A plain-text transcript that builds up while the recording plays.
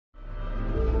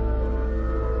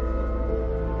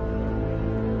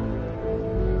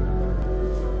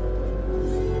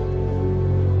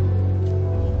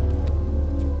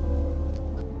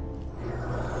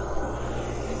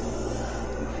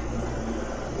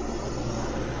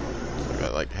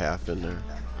like half in there.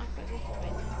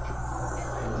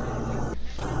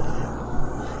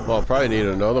 Well, I'll probably need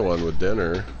another one with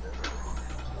dinner.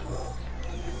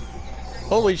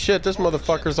 Holy shit, this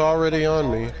motherfucker's already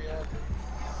on me.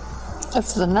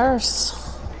 It's the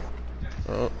nurse.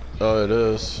 Oh, it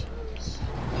is.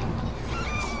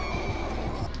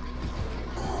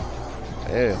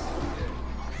 Damn.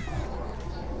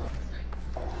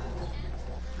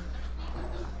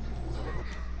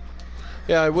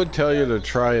 Yeah, I would tell you to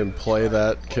try and play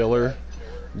that killer,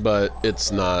 but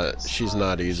it's not. She's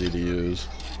not easy to use.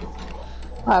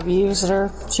 I've used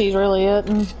her. She really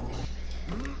isn't.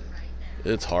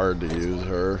 It's hard to use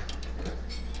her.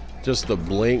 Just the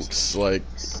blinks, like,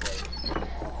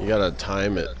 you gotta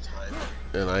time it.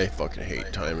 And I fucking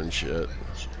hate timing shit.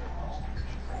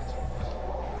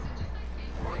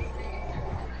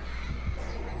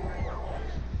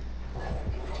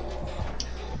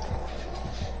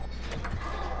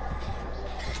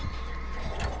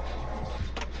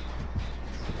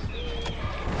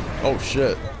 Oh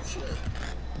shit.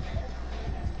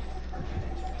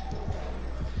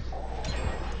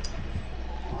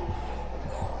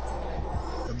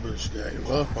 That bitch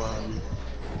gave up on me.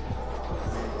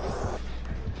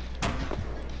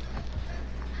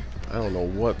 I don't know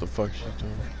what the fuck she's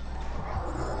doing.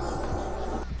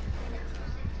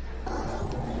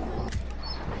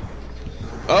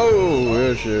 Oh,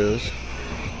 there she is.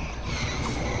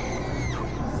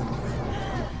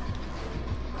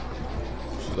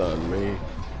 She's on me.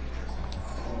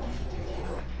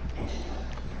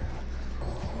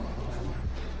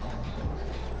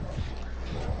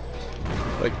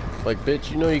 Like, bitch,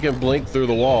 you know you can blink through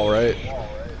the wall, right?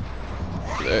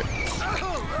 There.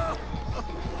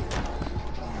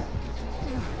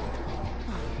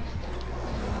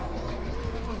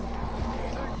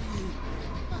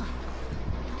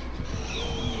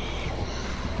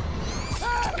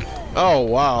 Oh,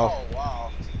 wow.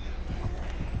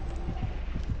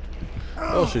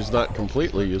 Well, she's not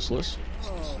completely useless.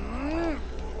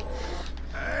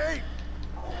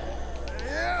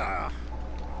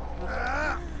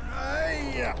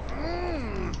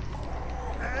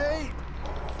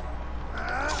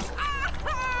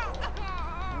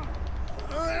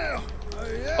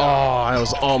 Oh, I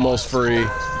was almost free.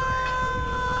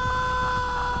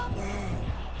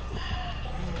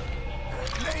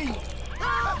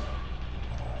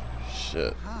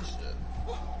 Shit.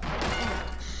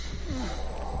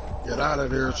 Get out of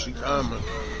there, she coming.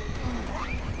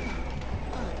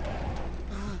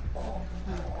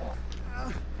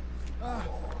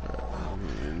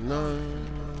 No.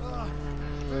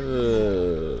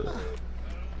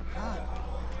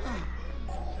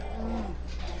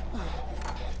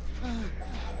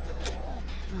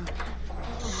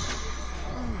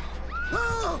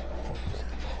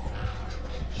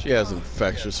 She has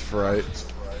infectious fright.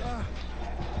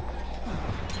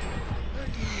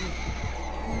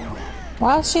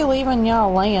 Why is she leaving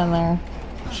y'all laying there?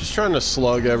 She's trying to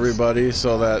slug everybody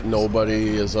so that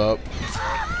nobody is up.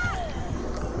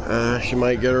 She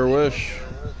might get her wish.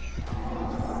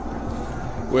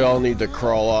 We all need to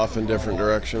crawl off in different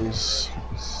directions.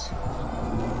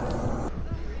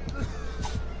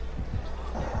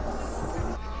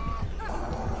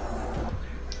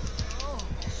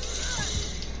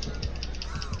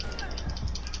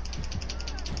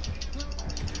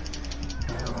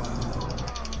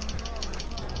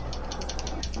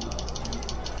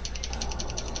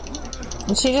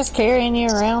 Is she just carrying you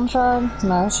around, Chard?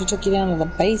 No, she took you down to the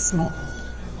basement.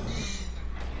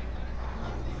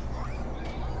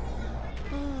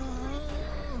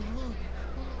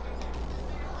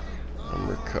 I'm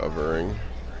recovering.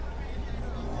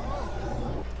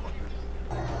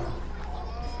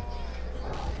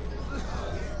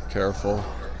 Careful.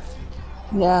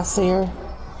 Yeah, I see her.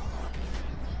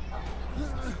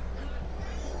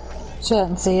 She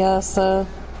doesn't see us, though.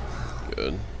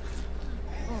 Good.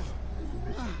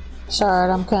 Shard,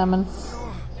 I'm coming.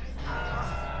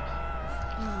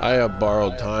 I have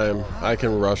borrowed time. I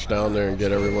can rush down there and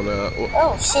get everyone out.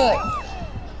 Oh, shit.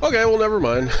 Okay, well, never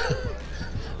mind.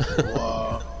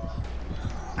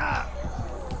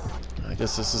 I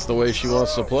guess this is the way she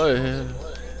wants to play.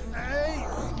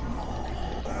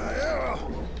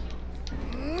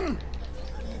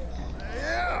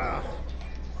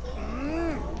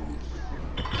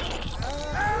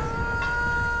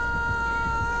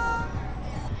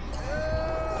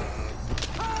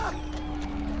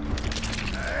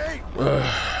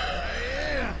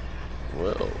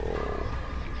 Well,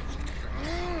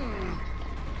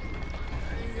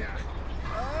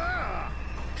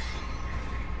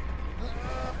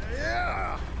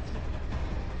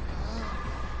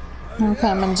 I'm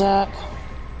coming, Jack.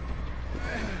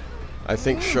 I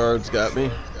think Shard's got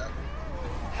me.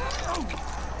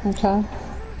 Okay.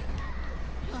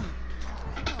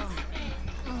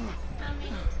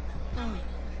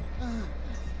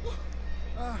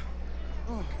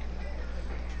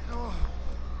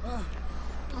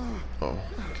 Oh,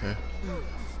 okay.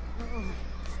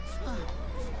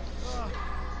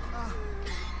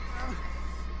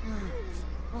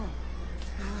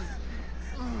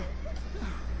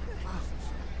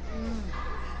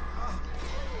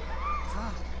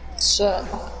 Shit.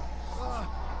 Come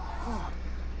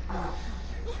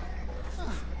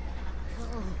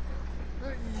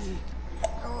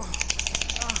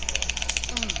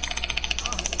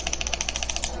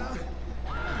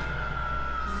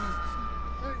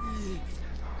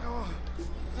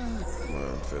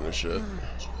on, finish it.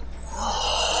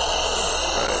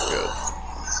 Alright, good.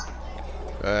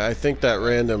 I think that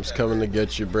random's coming to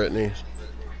get you, Brittany.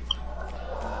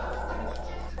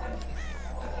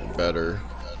 Better.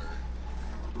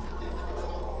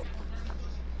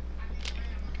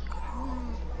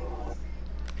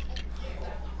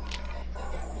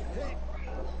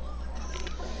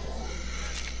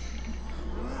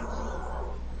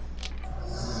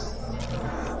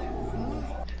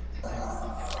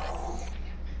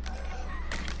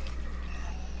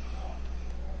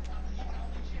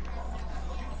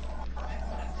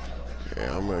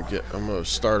 Yeah, I'm gonna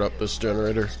start up this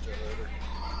generator.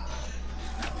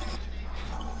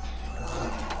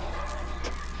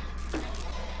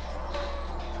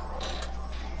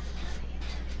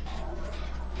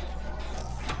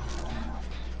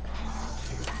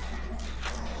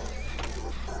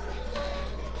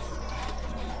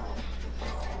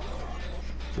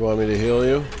 You want me to heal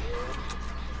you?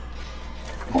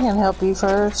 I can help you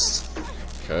first.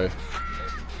 Okay.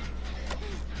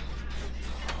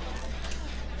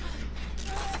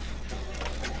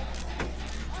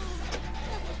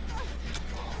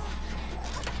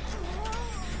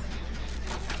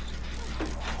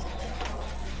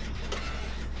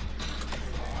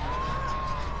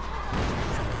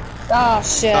 Oh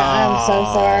shit, I'm so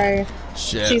sorry.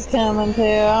 Shit. She's coming too,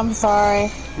 I'm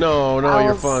sorry. No,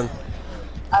 you're fine.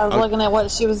 I was looking at what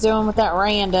she was doing with that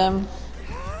random.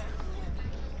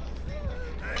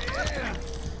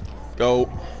 Go.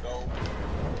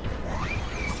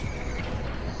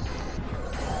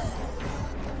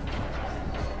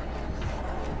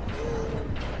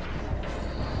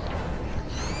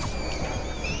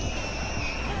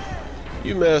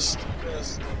 You missed.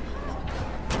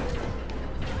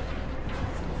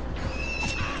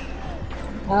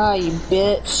 Oh, you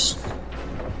bitch.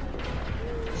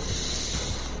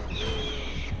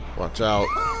 Watch out.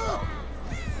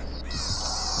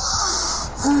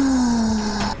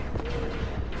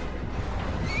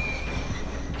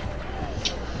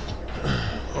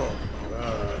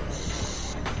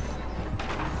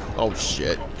 Oh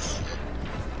shit.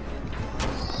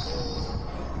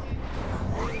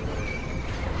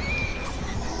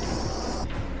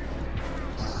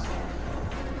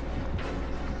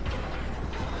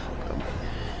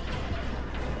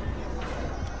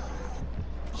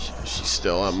 She's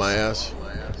still on my ass.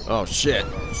 Oh shit.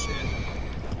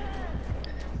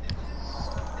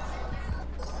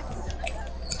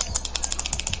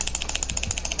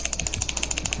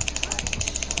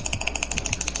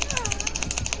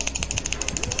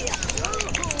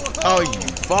 Oh, you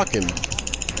fucking.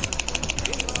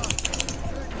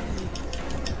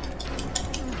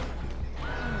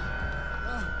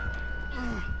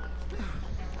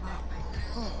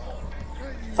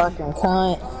 Fucking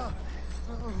cunt.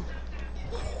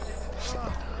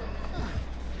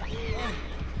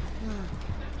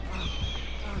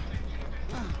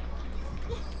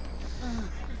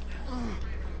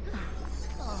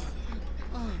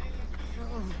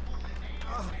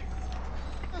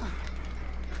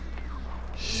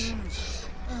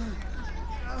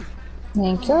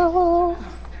 Thank you.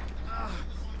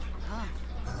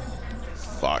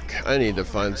 Fuck. I need to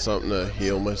find something to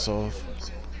heal myself.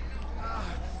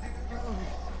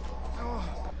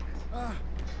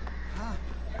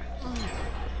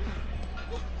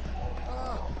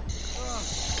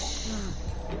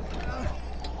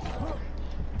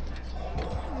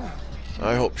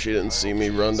 I hope she didn't see me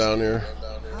run down here.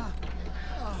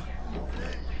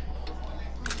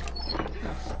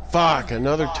 Fuck,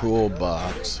 another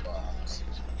toolbox.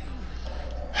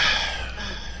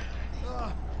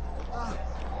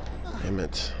 Damn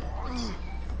it.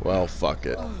 Well, fuck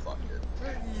it.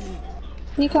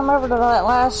 You come over to that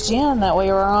last gen that we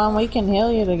were on, we can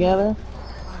heal you together.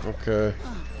 Okay.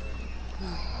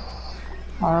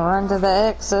 Or run to the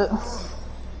exit.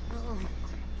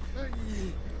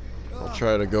 I'll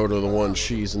try to go to the one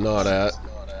she's not at.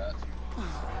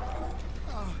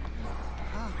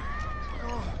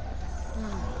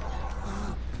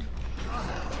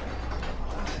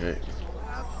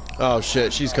 Oh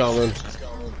shit, she's coming.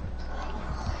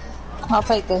 I'll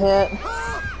take the hit.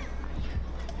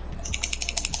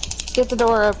 Get the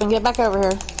door open. Get back over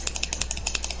here.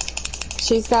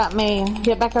 She's got me.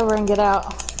 Get back over and get out.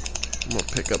 I'm gonna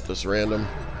pick up this random.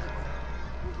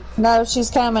 No, she's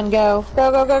coming. Go.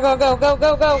 Go, go, go, go, go, go,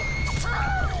 go, go.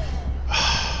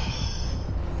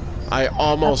 I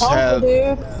almost I had. told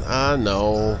you, dude. I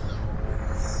know.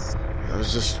 I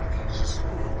was just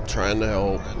trying to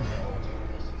help.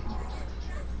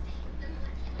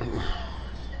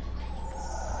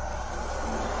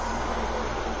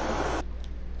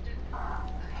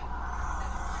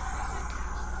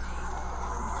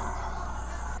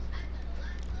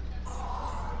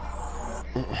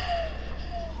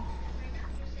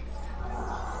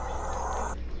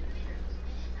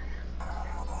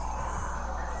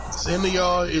 Any of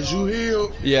y'all, is you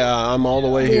healed? Yeah, I'm all the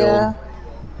way healed. Yeah.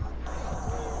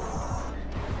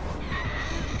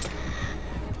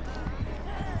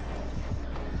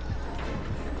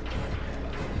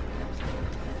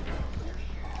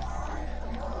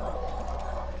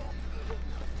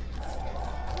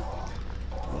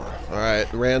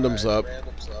 Alright, random's up.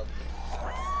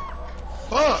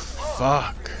 Fuck!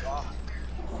 Fuck.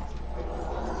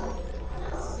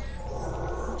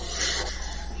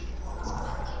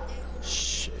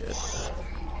 Shit.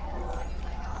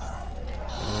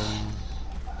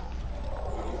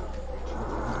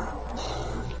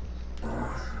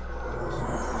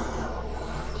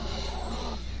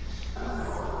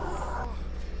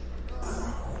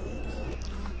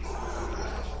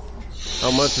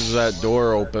 How much is that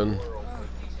door open?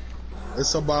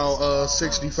 It's about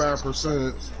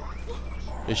 65%.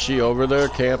 Is she over there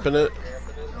camping it?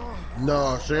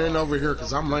 No, she ain't over here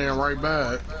because I'm laying right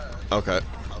back. Okay.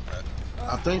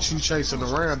 I think she's chasing a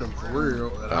random for real.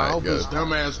 And I Alright, hope this good.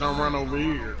 dumbass don't run over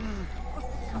here.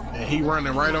 And he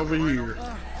running right over here.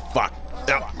 Fuck.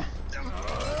 Yep.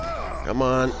 Come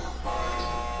on.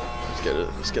 Let's get it.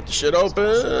 Let's get the shit open.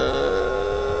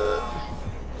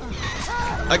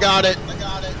 I got it.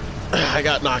 I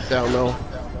got knocked down though.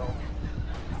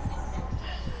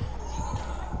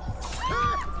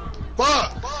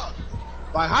 Fuck!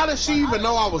 Like, how did she even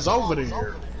know I was over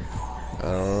there? I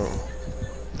don't know.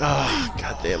 Ah,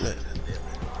 god damn it.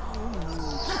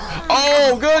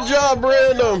 Oh, good job,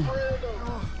 random.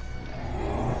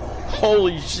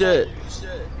 Holy shit.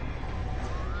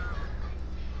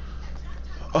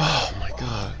 Oh my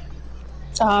god.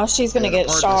 Oh, she's gonna get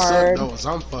The part that sucked, starred. though, is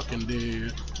I'm fucking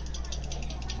dead.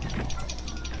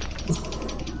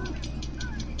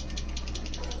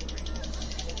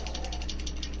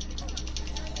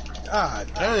 God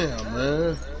damn,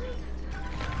 man.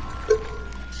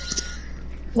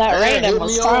 That Man, random hit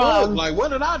was me on the hook. strong. Like,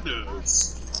 what did I do?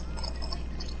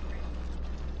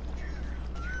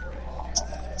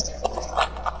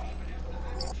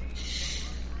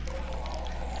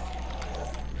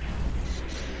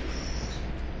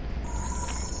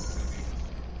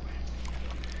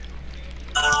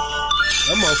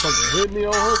 That motherfucker hit me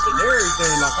on hook and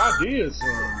everything like I did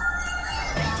something.